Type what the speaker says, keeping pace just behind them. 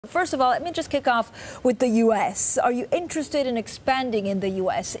First of all, let me just kick off with the U.S. Are you interested in expanding in the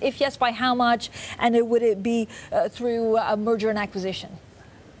U.S.? If yes, by how much? And would it be through a merger and acquisition?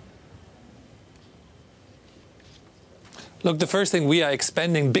 Look, the first thing, we are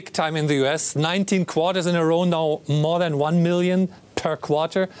expanding big time in the U.S. 19 quarters in a row now, more than 1 million per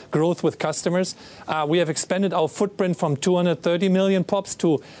quarter growth with customers. We have expanded our footprint from 230 million pops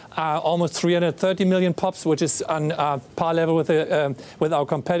to almost 330 million pops, which is on par level with our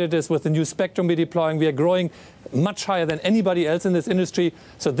competitors. With the new spectrum we're deploying, we are growing much higher than anybody else in this industry.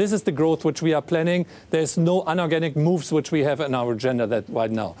 So this is the growth which we are planning. There's no inorganic moves which we have in our agenda that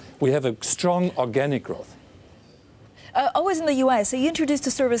right now. We have a strong organic growth. Always in the U.S., so you introduced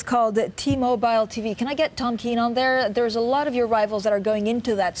a service called T-Mobile TV. Can I get Tom Keene on there? There's a lot of your rivals that are going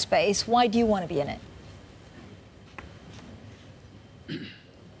into that space. Why do you want to be in it?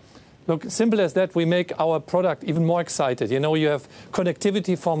 Look, simple as that, we make our product even more excited. You know, you have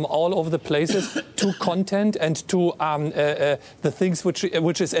connectivity from all over the places to content and to the things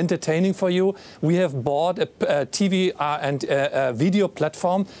which is entertaining for you. We have bought a TV and a video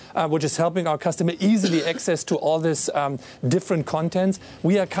platform which is helping our customer easily access to all this different contents.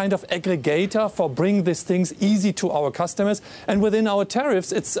 We are kind of aggregator for bringing these things easy to our customers. And within our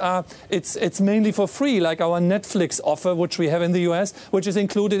tariffs, it's mainly for free, like our Netflix offer, which we have in the US, which is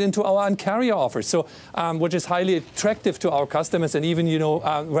included into our Un-carrier offers, so which is highly attractive to our customers and even,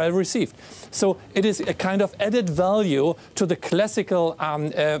 well received. So it is a kind of added value to the classical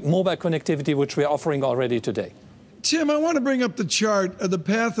mobile connectivity which we are offering already today. Tim, I want to bring up the chart of the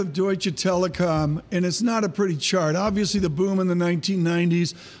path of Deutsche Telecom, and it's not a pretty chart. Obviously, the boom in the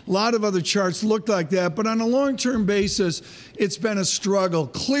 1990s, a lot of other charts look like that, but on a long-term basis, it's been a struggle.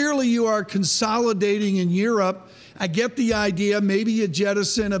 Clearly, you are consolidating in Europe. I get the idea, maybe you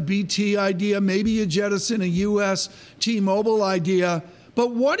jettison a BT idea, maybe you jettison a U.S. T-Mobile idea,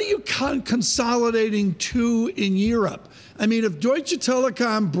 but what are you consolidating to in Europe? I mean, if Deutsche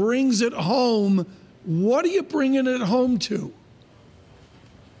Telekom brings it home, what are you bringing it home to?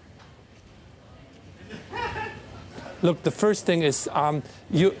 Look, the first thing is,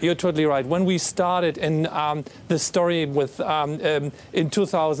 you're totally right. When we started in the story with in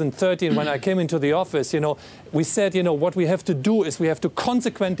 2013, when I came into the office, we said, what we have to do is we have to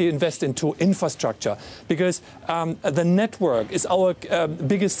consequently invest into infrastructure, because the network is our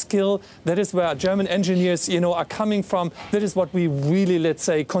biggest skill. That is where German engineers, are coming from. That is what we really, let's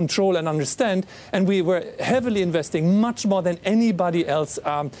say, control and understand. And we were heavily investing much more than anybody else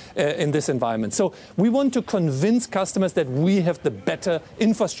in this environment. So we want to convince customers that we have the better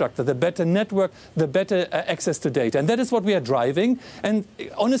infrastructure, the better network, the better access to data. And that is what we are driving. And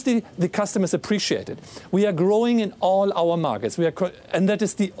honestly, the customers appreciate it. We are growing in all our markets. And that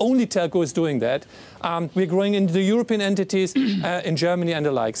is the only telco is doing that. We're growing into the European entities in Germany and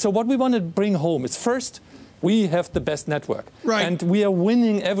the like. So what we want to bring home is, first, we have the best network. Right. And we are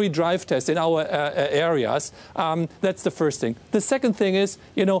winning every drive test in our areas. That's the first thing. The second thing is,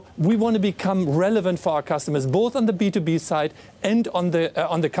 we want to become relevant for our customers, both on the B2B side and on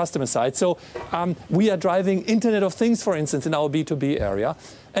the customer side. So we are driving Internet of Things, for instance, in our B2B area.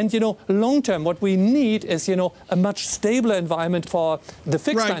 And, long term, what we need is, a much stabler environment for the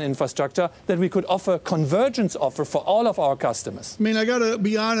fixed line infrastructure, that we could offer convergence offer for all of our customers. I mean, I got to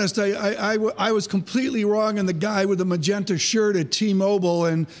be honest, I was completely wrong on the guy with the magenta shirt at T-Mobile,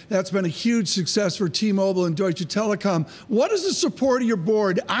 and that's been a huge success for T-Mobile and Deutsche Telekom. What is the support of your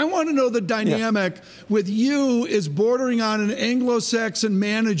board? I want to know the dynamic with you is bordering on an Anglo-Saxon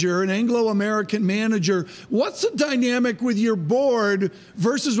manager, an Anglo-American manager. What's the dynamic with your board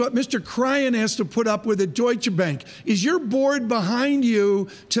versus what Mr. Cryan has to put up with at Deutsche Bank? Is your board behind you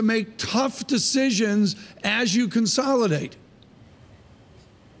to make tough decisions as you consolidate?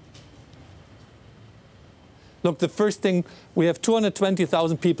 Look, the first thing, we have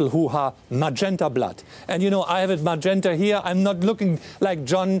 220,000 people who are magenta blood. And, I have a magenta here. I'm not looking like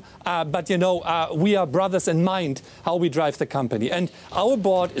John, but, we are brothers in mind how we drive the company. And our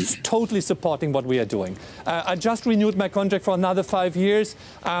board is totally supporting what we are doing. I just renewed my contract for another 5 years.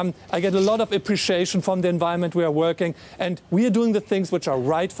 I get a lot of appreciation from the environment we are working. And we are doing the things which are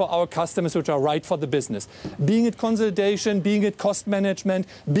right for our customers, which are right for the business. Being it consolidation, being it cost management,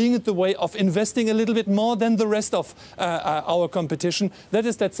 being it the way of investing a little bit more than the rest of our competition. That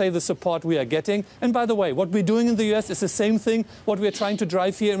is, let's say, the support we are getting. And by the way, what we're doing in the US is the same thing what we're trying to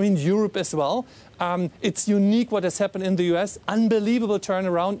drive here in Europe as well. It's unique what has happened in the US. Unbelievable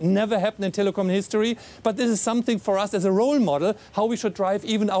turnaround. Never happened in telecom history. But this is something for us as a role model, how we should drive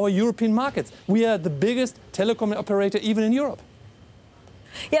even our European markets. We are the biggest telecom operator even in Europe.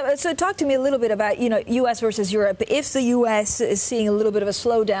 Yeah, so talk to me a little bit about, U.S. versus Europe. If the U.S. is seeing a little bit of a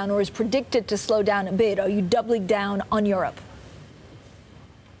slowdown or is predicted to slow down a bit, are you doubling down on Europe?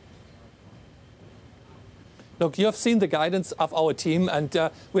 Look, you have seen the guidance of our team, and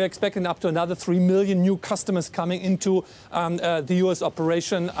we're expecting up to another 3 million new customers coming into the U.S.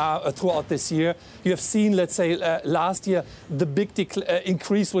 operation throughout this year. You have seen, let's say, last year, the big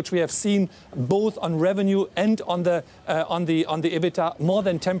increase which we have seen both on revenue and on the EBITDA, more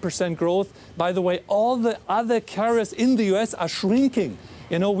than 10% growth. By the way, all the other carriers in the U.S. are shrinking.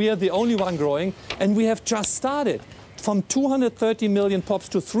 We are the only one growing, and we have just started. From 230 million POPs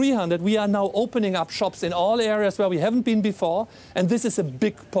to 300, we are now opening up shops in all areas where we haven't been before, and this is a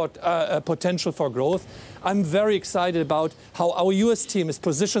big potential for growth. I'm very excited about how our US team has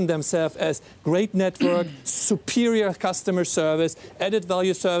positioned themselves as great network, superior customer service, added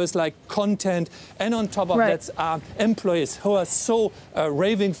value service like content, and on top of that, employees who are so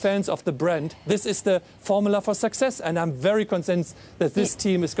raving fans of the brand. This is the formula for success, and I'm very convinced that this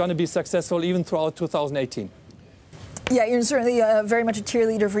team is going to be successful even throughout 2018. Yeah, you're certainly very much a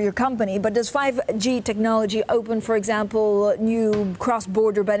cheerleader for your company, but does 5G technology open, for example, new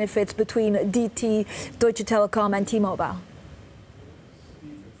cross-border benefits between DT, Deutsche Telecom and T-Mobile?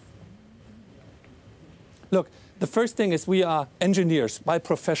 Look, the first thing is we are engineers by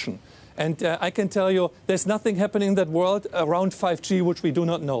profession. And I can tell you there's nothing happening in that world around 5G which we do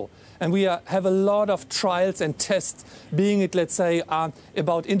not know. And we have a lot of trials and tests, being it, let's say,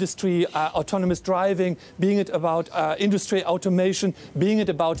 about industry autonomous driving, being it about industry automation, being it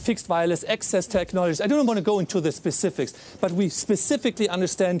about fixed wireless access technologies. I don't want to go into the specifics, but we specifically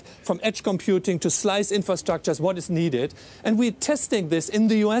understand from edge computing to slice infrastructures what is needed. And we're testing this in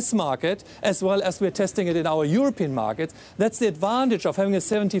the US market as well as we're testing it in our European markets. That's the advantage of having a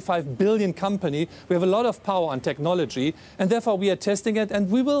 75 billion company. We have a lot of power on technology, and therefore we are testing it, and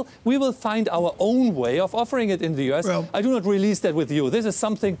we will find our own way of offering it in the US. Well, I do not release that with you. This is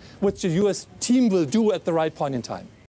something which the US team will do at the right point in time.